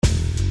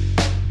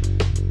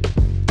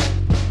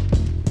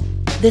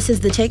This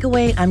is The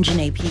Takeaway. I'm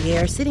Janae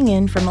Pierre, sitting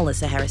in for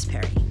Melissa Harris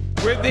Perry.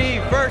 With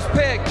the first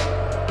pick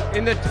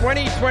in the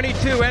 2022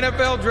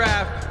 NFL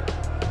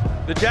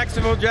Draft, the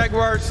Jacksonville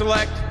Jaguars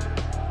select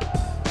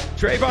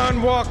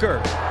Trayvon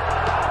Walker,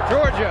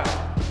 Georgia.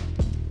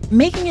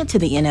 Making it to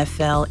the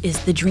NFL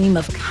is the dream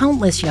of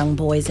countless young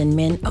boys and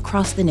men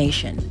across the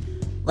nation.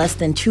 Less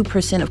than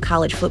 2% of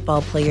college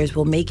football players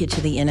will make it to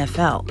the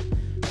NFL.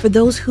 For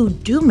those who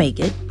do make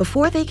it,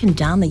 before they can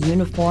don the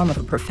uniform of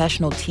a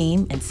professional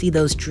team and see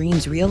those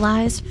dreams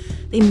realized,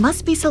 they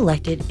must be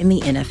selected in the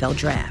NFL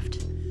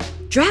Draft.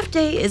 Draft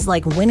day is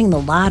like winning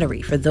the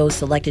lottery for those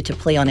selected to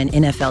play on an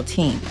NFL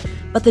team,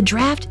 but the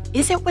draft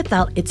isn't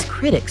without its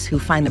critics who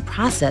find the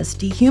process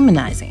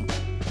dehumanizing.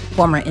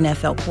 Former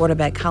NFL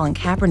quarterback Colin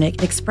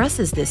Kaepernick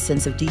expresses this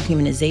sense of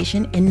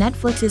dehumanization in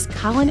Netflix's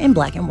Colin in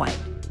Black and White.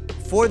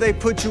 Before they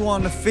put you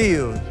on the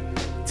field,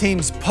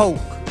 teams poke,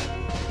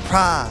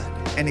 prod,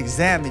 and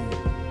examine you,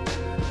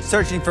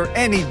 searching for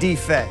any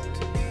defect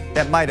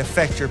that might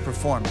affect your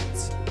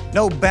performance.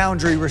 No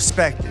boundary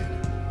respected,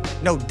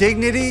 no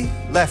dignity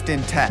left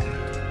intact.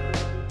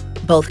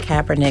 Both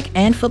Kaepernick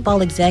and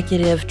football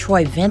executive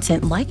Troy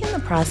Vincent liken the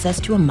process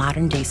to a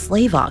modern-day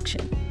slave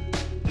auction.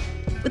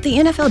 With the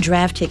NFL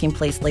Draft taking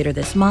place later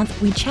this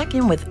month, we check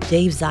in with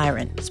Dave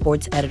Zirin,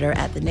 sports editor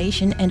at The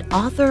Nation and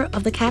author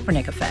of The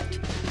Kaepernick Effect,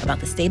 about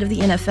the state of the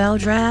NFL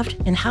Draft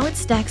and how it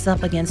stacks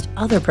up against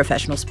other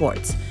professional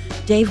sports.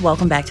 Dave,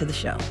 welcome back to the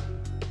show.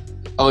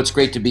 Oh, it's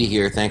great to be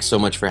here. Thanks so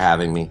much for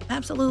having me.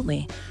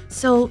 Absolutely.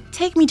 So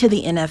take me to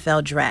the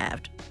NFL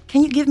Draft.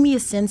 Can you give me a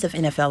sense of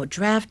NFL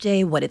Draft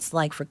Day, what it's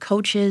like for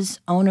coaches,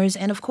 owners,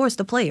 and of course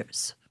the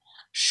players?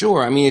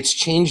 Sure. I mean, it's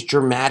changed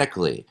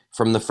dramatically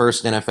from the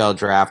first NFL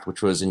draft,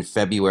 which was in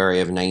February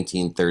of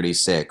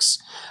 1936.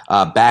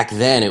 Back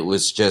then, it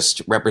was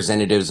just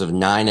representatives of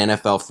 9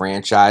 NFL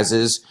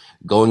franchises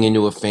going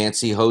into a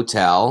fancy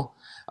hotel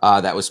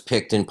that was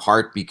picked in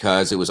part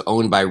because it was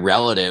owned by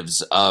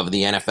relatives of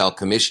the NFL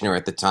commissioner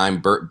at the time,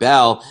 Burt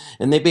Bell,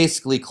 and they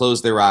basically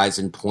closed their eyes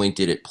and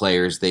pointed at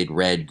players they'd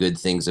read good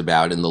things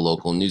about in the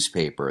local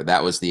newspaper.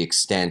 That was the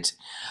extent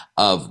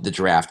of the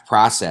draft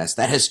process.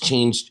 That has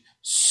changed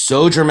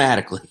so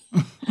dramatically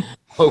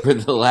over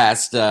the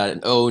last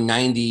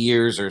 90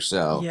 years or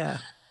so,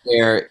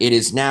 where it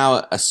is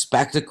now a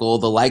spectacle,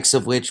 the likes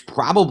of which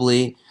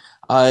probably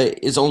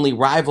is only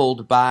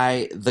rivaled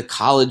by the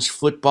college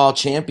football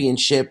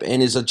championship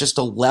and is just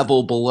a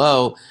level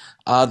below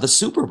the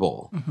Super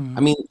Bowl. Mm-hmm.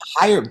 I mean,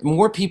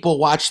 more people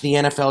watch the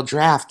NFL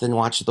draft than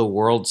watch the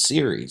World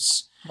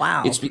Series.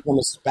 Wow. It's become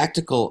a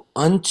spectacle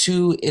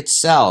unto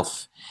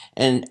itself.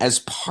 And as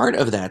part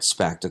of that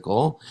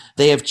spectacle,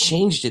 they have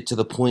changed it to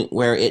the point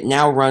where it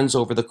now runs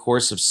over the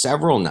course of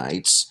several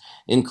nights,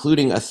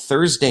 including a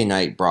Thursday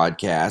night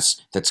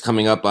broadcast that's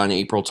coming up on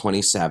April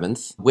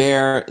 27th,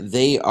 where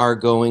they are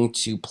going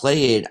to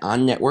play it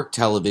on network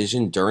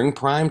television during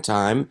prime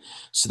time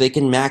so they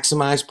can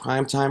maximize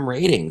primetime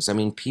ratings. I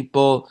mean,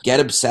 people get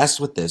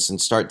obsessed with this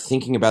and start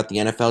thinking about the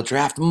NFL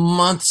draft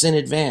months in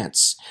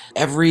advance.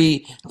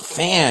 Every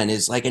fan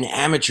is like an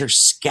amateur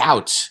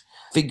scout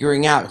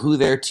figuring out who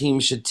their team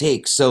should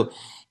take. So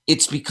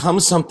it's become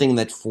something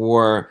that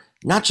for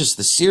not just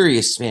the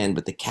serious fan,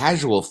 but the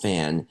casual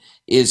fan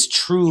is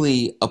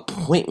truly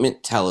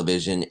appointment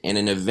television and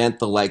an event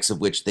the likes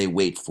of which they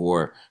wait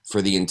for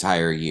the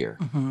entire year.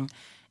 Mm-hmm.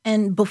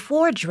 And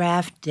before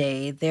draft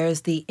day,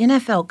 there's the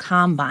NFL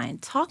Combine.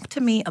 Talk to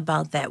me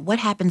about that. What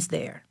happens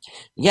there?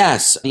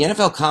 Yes, the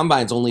NFL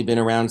Combine's only been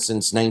around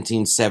since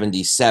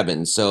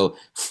 1977. So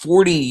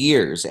 40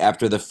 years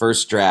after the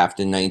first draft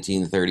in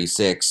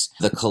 1936,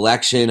 the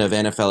collection of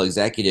NFL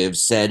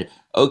executives said,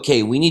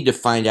 okay, we need to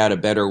find out a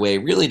better way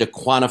really to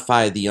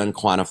quantify the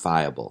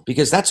unquantifiable,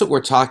 because that's what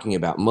we're talking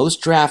about.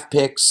 Most draft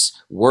picks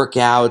work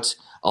out,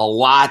 a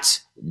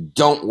lot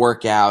don't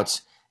work out.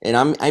 And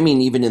I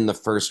mean, even in the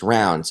first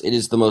rounds, it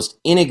is the most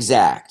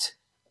inexact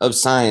of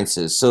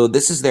sciences. So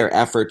this is their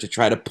effort to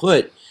try to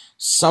put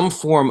some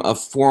form of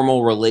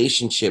formal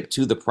relationship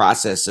to the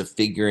process of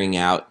figuring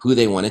out who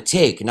they want to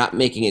take, not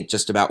making it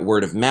just about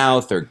word of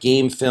mouth or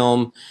game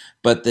film,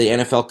 but the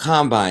NFL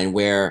Combine,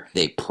 where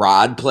they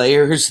prod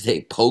players,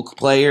 they poke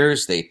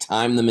players, they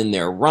time them in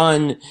their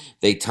run,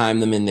 they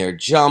time them in their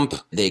jump,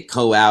 they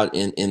go out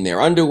in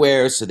their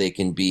underwear so they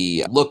can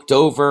be looked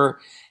over.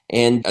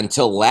 And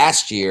until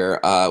last year,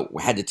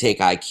 had to take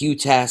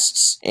IQ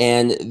tests.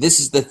 And this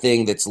is the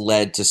thing that's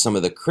led to some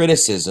of the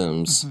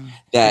criticisms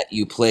that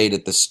you played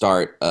at the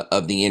start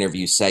of the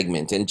interview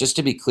segment. And just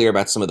to be clear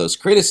about some of those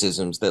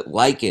criticisms that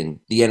liken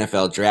the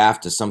NFL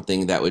draft to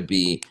something that would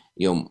be,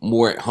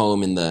 more at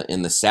home in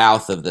the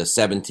South of the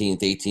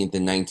 17th, 18th,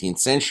 and 19th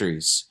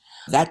centuries.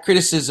 That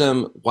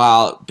criticism,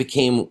 while it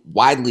became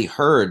widely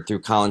heard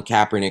through Colin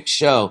Kaepernick's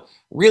show,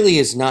 really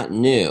is not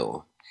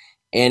new.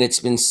 And it's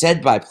been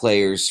said by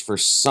players for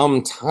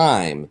some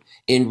time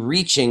in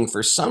reaching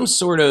for some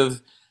sort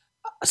of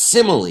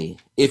simile,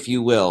 if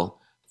you will,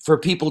 for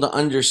people to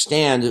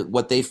understand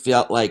what they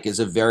felt like is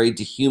a very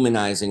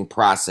dehumanizing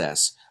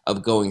process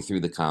of going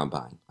through the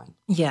combine.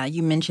 Yeah,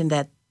 you mentioned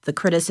that the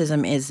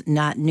criticism is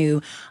not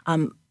new.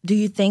 Do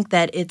you think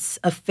that it's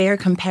a fair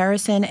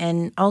comparison?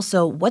 And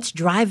also, what's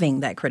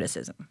driving that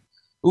criticism?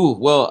 Ooh,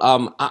 well,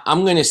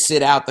 I'm going to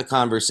sit out the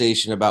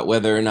conversation about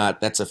whether or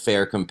not that's a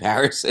fair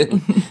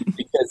comparison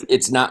because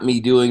it's not me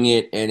doing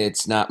it and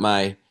it's not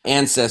my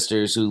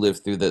ancestors who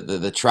lived through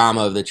the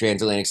trauma of the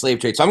transatlantic slave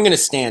trade. So I'm going to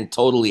stand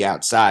totally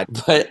outside.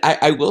 But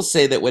I will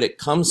say that what it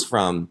comes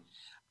from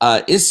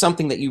is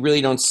something that you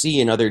really don't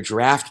see in other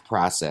draft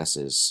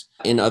processes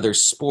in other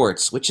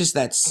sports, which is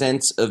that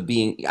sense of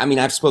being, I mean,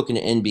 I've spoken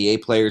to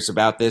NBA players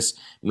about this,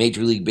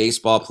 Major League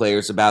Baseball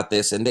players about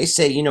this, and they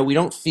say, we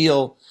don't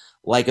feel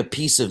like a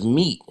piece of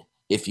meat,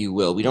 if you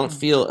will. We don't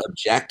feel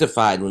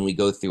objectified when we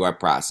go through our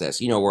process.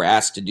 We're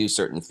asked to do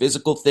certain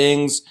physical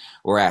things.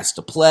 We're asked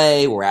to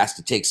play. We're asked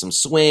to take some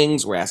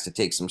swings. We're asked to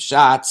take some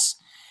shots.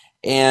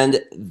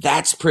 And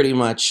that's pretty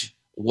much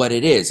what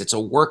it is. It's a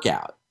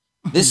workout.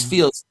 This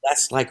feels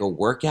less like a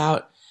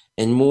workout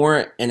and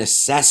more an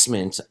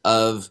assessment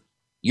of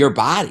your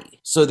body.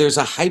 So there's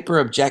a hyper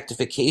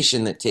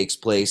objectification that takes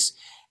place.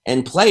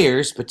 And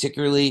players,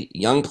 particularly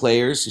young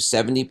players, who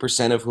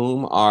 70% of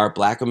whom are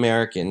Black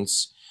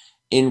Americans,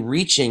 in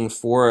reaching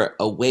for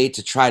a way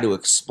to try to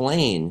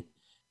explain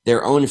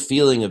their own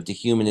feeling of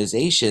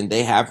dehumanization,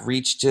 they have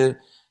reached to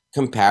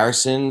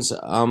comparisons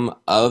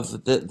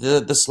of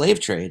the slave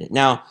trade.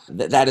 Now,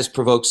 that has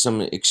provoked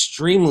some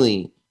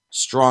extremely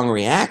strong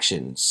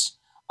reactions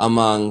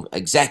among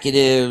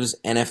executives,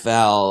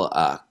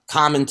 NFL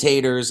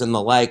commentators, and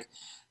the like.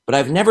 But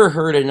I've never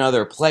heard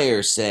another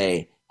player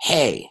say,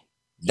 hey,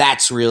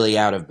 that's really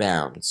out of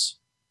bounds.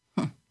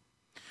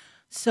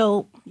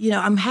 So,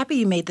 I'm happy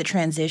you made the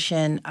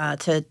transition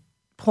to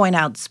point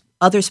out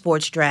other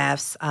sports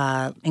drafts,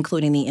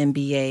 including the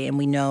NBA. And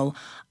we know,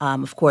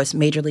 of course,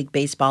 Major League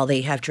Baseball,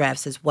 they have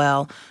drafts as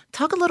well.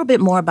 Talk a little bit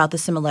more about the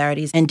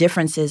similarities and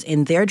differences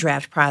in their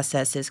draft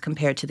processes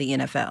compared to the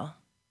NFL.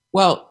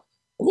 Well,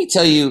 let me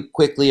tell you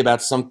quickly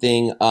about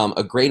something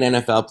a great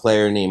NFL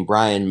player named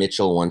Brian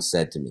Mitchell once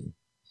said to me.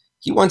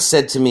 He once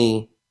said to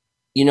me,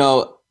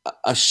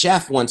 a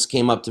chef once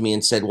came up to me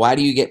and said, why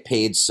do you get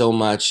paid so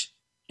much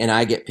and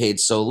I get paid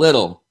so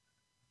little?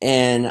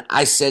 And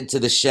I said to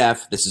the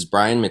chef, this is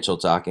Brian Mitchell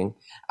talking,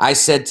 I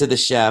said to the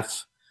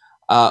chef,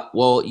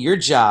 well, your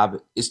job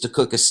is to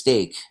cook a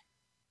steak.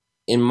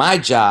 In my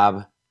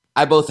job,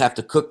 I both have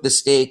to cook the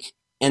steak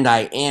and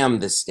I am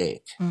the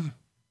steak.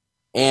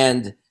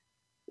 And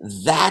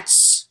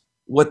that's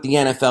what the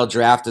NFL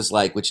draft is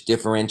like, which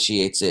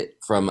differentiates it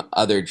from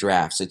other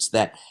drafts. It's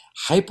that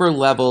hyper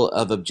level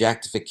of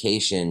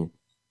objectification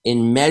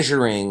in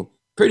measuring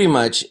pretty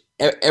much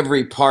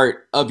every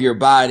part of your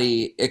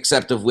body,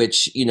 except of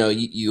which,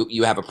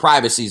 you have a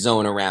privacy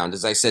zone around,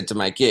 as I said to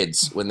my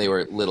kids when they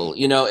were little.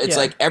 It's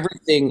like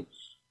everything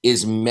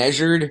is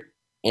measured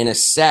and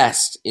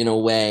assessed in a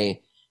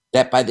way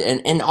that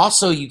and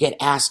also you get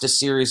asked a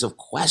series of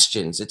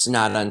questions. It's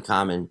not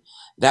uncommon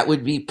that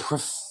would be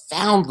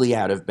profoundly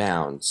out of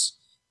bounds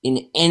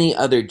in any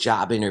other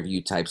job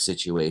interview type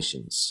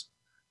situations.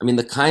 I mean,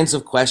 the kinds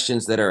of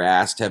questions that are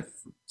asked have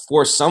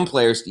forced some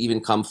players to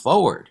even come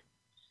forward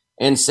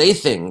and say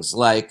things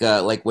like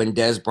when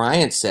Des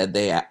Bryant said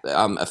they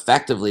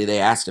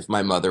asked if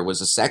my mother was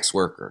a sex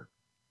worker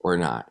or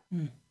not.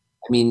 I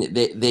mean,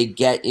 they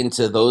get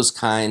into those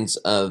kinds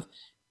of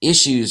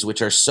issues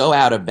which are so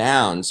out of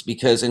bounds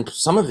because, and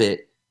some of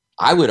it,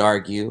 I would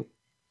argue,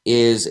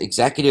 is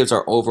executives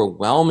are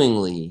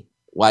overwhelmingly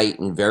white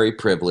and very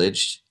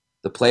privileged.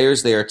 The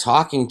players they are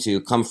talking to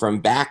come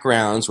from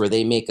backgrounds where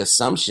they make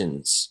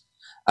assumptions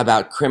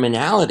about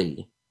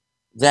criminality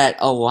that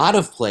a lot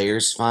of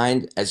players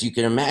find, as you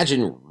can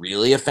imagine,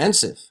 really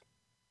offensive.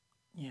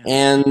 Yeah.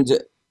 And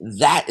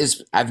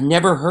I've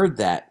never heard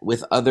that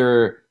with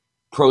other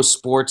pro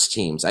sports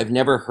teams. I've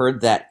never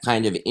heard that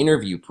kind of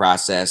interview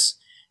process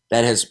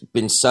that has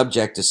been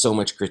subject to so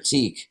much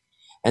critique.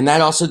 And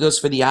that also goes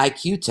for the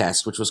IQ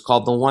test, which was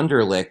called the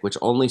Wonderlic, which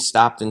only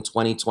stopped in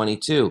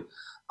 2022.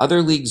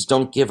 Other leagues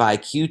don't give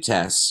IQ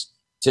tests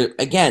to,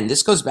 again,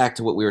 this goes back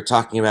to what we were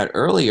talking about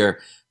earlier,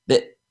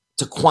 that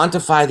to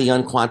quantify the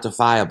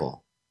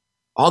unquantifiable.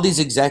 All these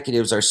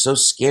executives are so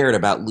scared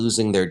about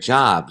losing their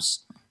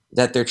jobs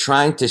that they're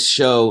trying to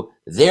show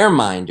their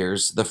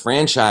minders, the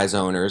franchise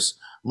owners,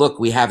 look,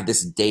 we have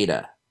this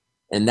data.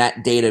 And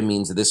that data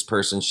means that this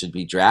person should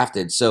be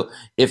drafted. So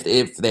if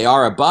they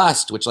are a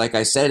bust, which, like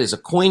I said, is a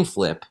coin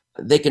flip,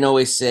 they can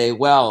always say,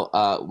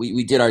 well,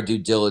 we did our due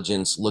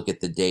diligence, look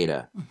at the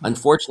data. Mm-hmm.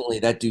 Unfortunately,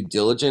 that due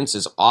diligence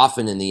is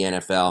often in the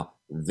NFL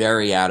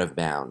very out of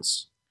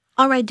bounds.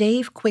 All right,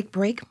 Dave, quick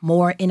break.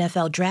 More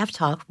NFL draft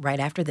talk right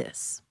after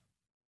this.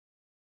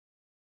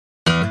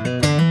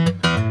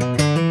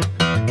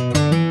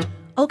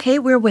 Okay,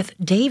 we're with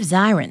Dave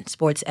Zirin,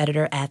 sports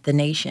editor at The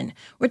Nation.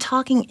 We're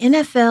talking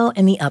NFL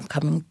and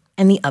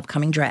the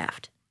upcoming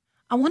draft.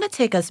 I want to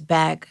take us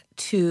back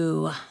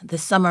to the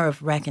summer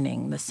of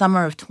reckoning, the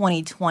summer of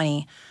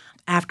 2020.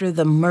 after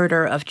the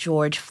murder of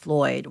George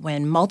Floyd,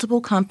 when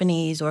multiple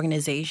companies,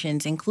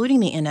 organizations, including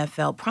the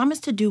NFL,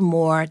 promised to do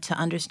more to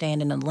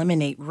understand and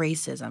eliminate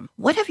racism.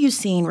 What have you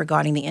seen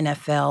regarding the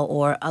NFL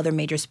or other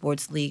major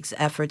sports leagues'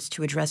 efforts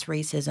to address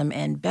racism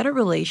and better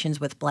relations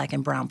with Black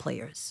and brown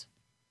players?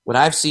 What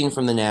I've seen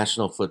from the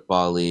National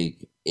Football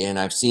League, and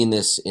I've seen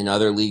this in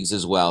other leagues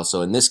as well,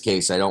 so in this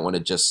case, I don't want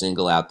to just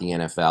single out the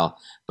NFL,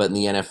 but in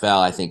the NFL,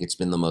 I think it's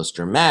been the most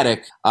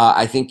dramatic.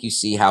 I think you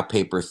see how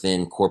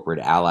paper-thin corporate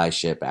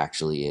allyship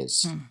actually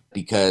is.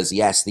 Because,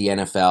 yes, the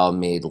NFL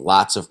made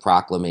lots of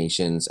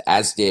proclamations,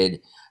 as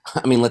did,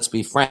 let's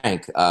be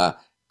frank,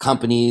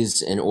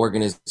 companies and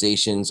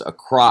organizations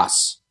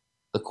across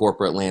the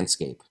corporate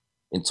landscape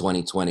in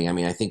 2020.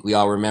 I think we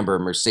all remember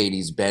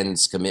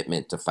Mercedes-Benz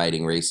commitment to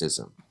fighting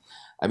racism.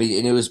 And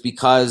it was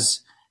because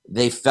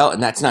they felt,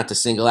 and that's not to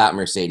single out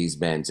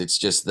Mercedes-Benz, it's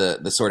just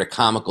the sort of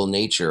comical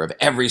nature of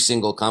every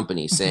single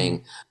company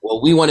saying,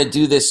 well, we want to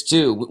do this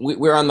too.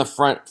 We're on the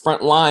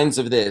front lines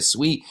of this.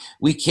 We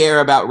care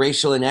about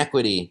racial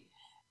inequity.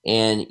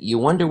 And you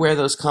wonder where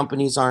those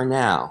companies are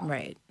now.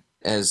 Right.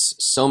 As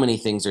so many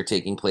things are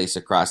taking place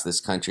across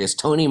this country, as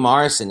Toni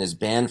Morrison is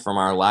banned from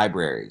our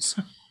libraries.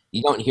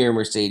 You don't hear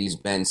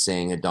Mercedes-Benz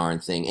saying a darn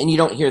thing, and you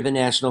don't hear the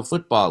National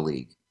Football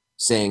League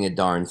saying a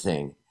darn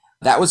thing.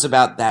 That was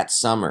about that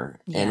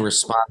summer and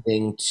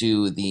responding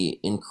to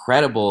the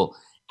incredible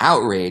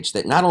outrage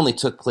that not only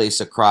took place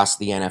across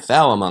the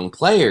NFL among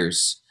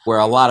players, where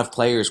a lot of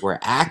players were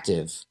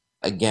active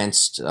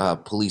against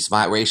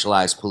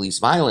racialized police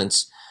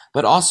violence,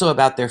 but also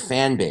about their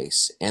fan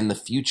base and the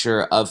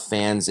future of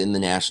fans in the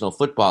National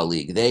Football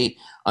League. They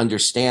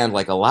understand,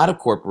 like a lot of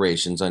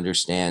corporations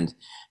understand,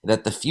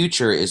 that the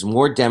future is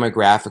more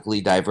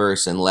demographically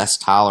diverse and less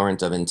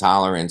tolerant of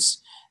intolerance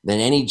than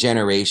any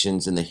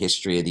generations in the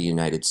history of the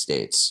United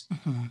States.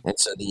 And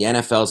so the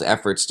NFL's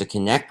efforts to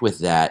connect with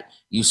that,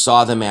 you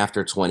saw them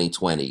after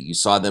 2020. You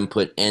saw them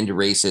put "End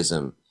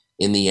Racism"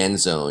 in the end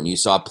zone. You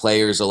saw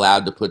players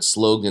allowed to put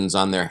slogans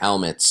on their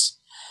helmets.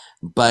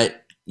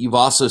 But you've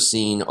also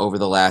seen over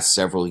the last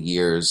several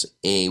years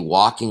a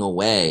walking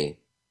away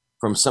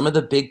from some of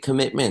the big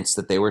commitments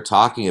that they were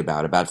talking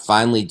about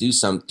finally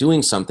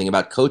doing something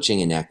about coaching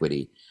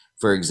inequity,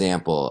 for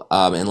example,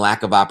 and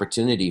lack of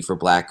opportunity for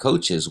Black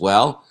coaches.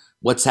 Well,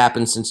 what's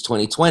happened since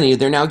 2020?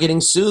 They're now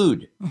getting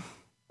sued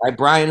by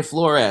Brian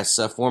Flores,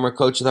 a former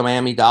coach of the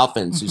Miami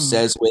Dolphins, who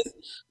says with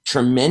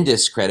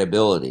tremendous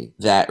credibility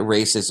that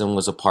racism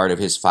was a part of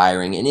his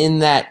firing. And in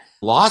that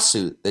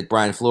lawsuit that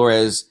Brian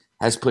Flores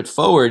has put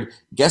forward,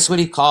 guess what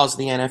he calls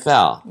the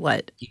NFL?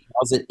 What? He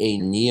calls it a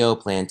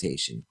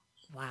neo-plantation.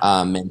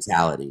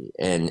 Mentality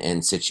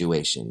and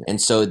situation.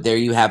 And so there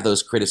you have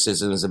those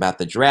criticisms about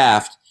the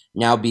draft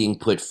now being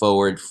put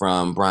forward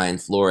from Brian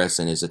Flores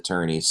and his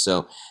attorneys.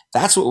 So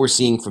that's what we're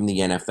seeing from the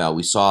NFL.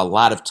 We saw a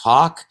lot of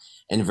talk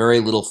and very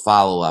little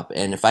follow-up.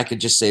 And if I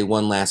could just say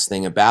one last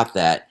thing about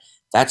that,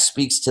 that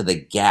speaks to the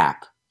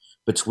gap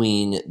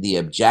between the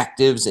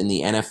objectives in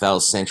the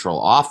NFL's central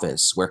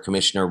office, where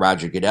Commissioner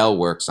Roger Goodell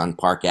works on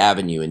Park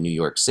Avenue in New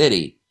York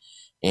City,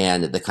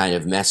 and the kind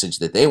of message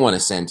that they want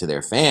to send to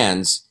their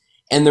fans,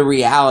 and the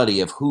reality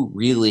of who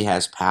really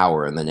has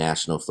power in the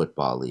National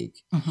Football League.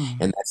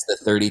 And that's the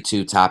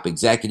 32 top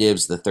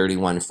executives, the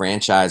 31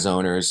 franchise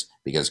owners,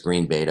 because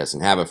Green Bay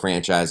doesn't have a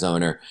franchise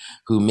owner,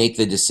 who make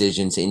the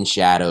decisions in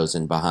shadows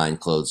and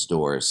behind closed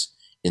doors.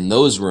 In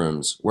those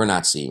rooms, we're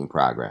not seeing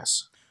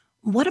progress.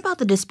 What about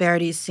the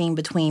disparities seen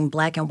between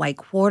Black and white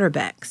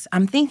quarterbacks?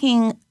 I'm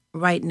thinking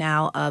right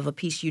now of a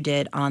piece you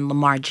did on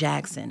Lamar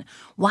Jackson.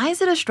 Why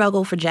is it a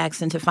struggle for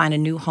Jackson to find a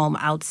new home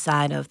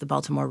outside of the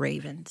Baltimore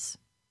Ravens?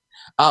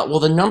 Well,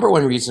 the number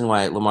one reason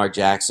why Lamar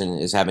Jackson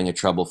is having a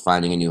trouble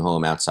finding a new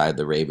home outside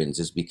the Ravens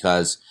is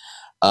because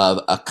of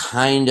a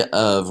kind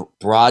of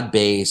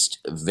broad-based,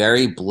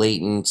 very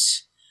blatant,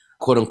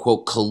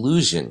 quote-unquote,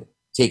 collusion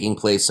taking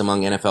place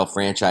among NFL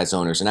franchise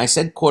owners. And I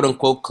said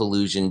quote-unquote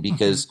collusion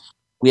because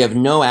we have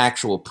no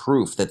actual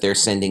proof that they're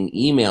sending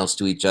emails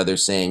to each other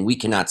saying, we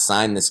cannot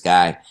sign this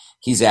guy,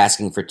 he's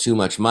asking for too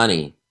much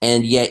money.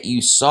 And yet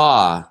you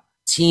saw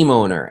team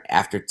owner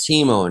after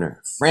team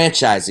owner,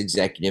 franchise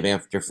executive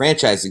after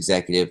franchise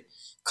executive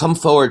come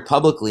forward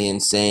publicly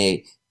and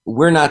say,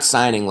 we're not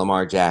signing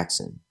Lamar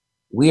Jackson.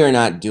 We are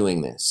not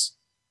doing this.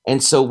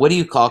 And so what do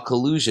you call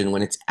collusion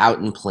when it's out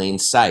in plain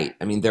sight?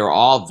 They're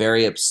all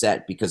very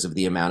upset because of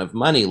the amount of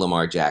money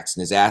Lamar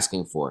Jackson is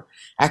asking for.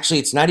 Actually,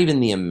 it's not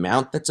even the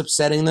amount that's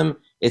upsetting them.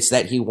 It's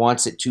that he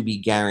wants it to be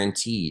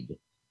guaranteed,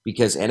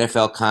 because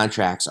NFL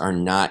contracts are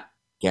not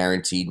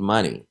guaranteed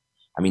money.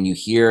 You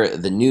hear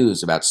the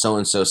news about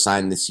so-and-so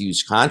signed this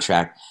huge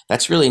contract.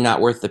 That's really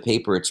not worth the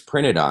paper it's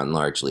printed on,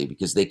 largely,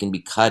 because they can be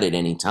cut at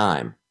any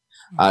time.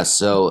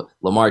 So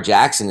Lamar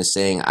Jackson is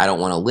saying, I don't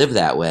want to live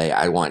that way.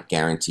 I want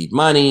guaranteed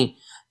money.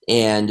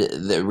 And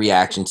the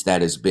reaction to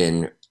that has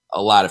been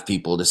a lot of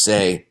people to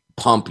say,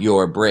 pump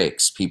your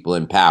brakes, people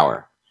in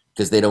power,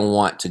 because they don't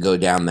want to go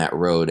down that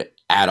road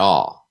at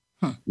all.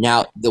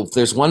 Now,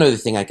 there's one other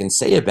thing I can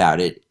say about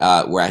it,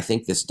 where I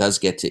think this does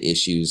get to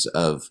issues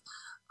of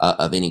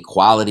of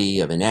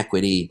inequality, of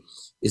inequity,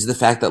 is the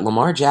fact that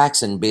Lamar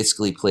Jackson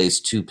basically plays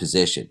two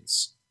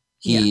positions.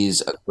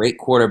 He's a great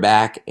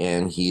quarterback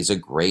and he's a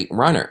great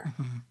runner.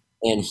 Mm-hmm.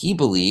 And he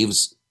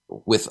believes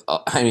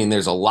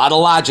there's a lot of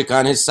logic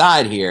on his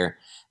side here,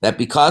 that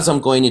because I'm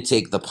going to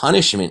take the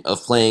punishment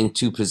of playing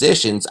two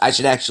positions, I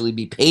should actually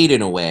be paid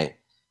in a way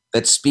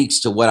that speaks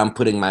to what I'm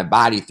putting my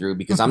body through,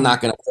 because I'm not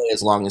going to play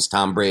as long as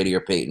Tom Brady or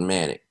Peyton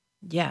Manning.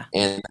 Yeah.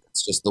 And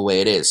that's just the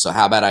way it is. So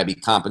how about I be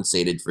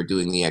compensated for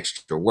doing the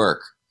extra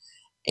work?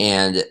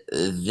 And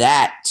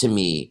that, to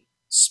me,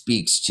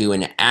 speaks to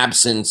an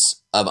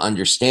absence of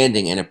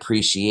understanding and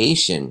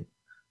appreciation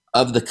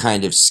of the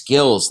kind of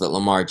skills that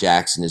Lamar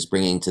Jackson is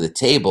bringing to the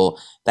table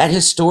that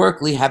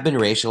historically have been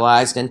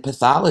racialized and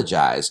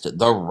pathologized.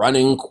 The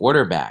running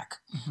quarterback,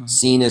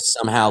 seen as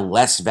somehow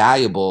less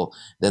valuable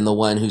than the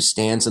one who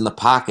stands in the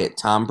pocket,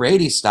 Tom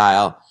Brady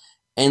style.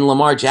 And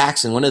Lamar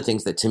Jackson, one of the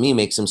things that to me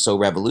makes him so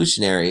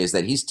revolutionary is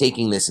that he's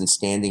taking this and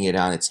standing it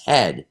on its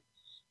head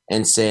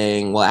and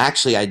saying, well,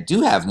 actually, I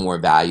do have more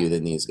value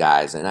than these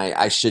guys, and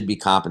I should be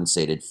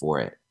compensated for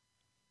it.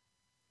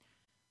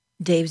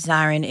 Dave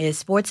Zirin is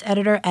sports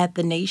editor at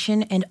The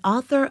Nation and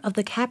author of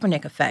The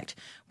Kaepernick Effect.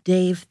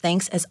 Dave,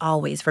 thanks as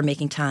always for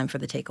making time for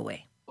The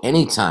Takeaway.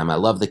 Anytime. I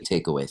love The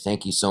Takeaway.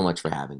 Thank you so much for having me.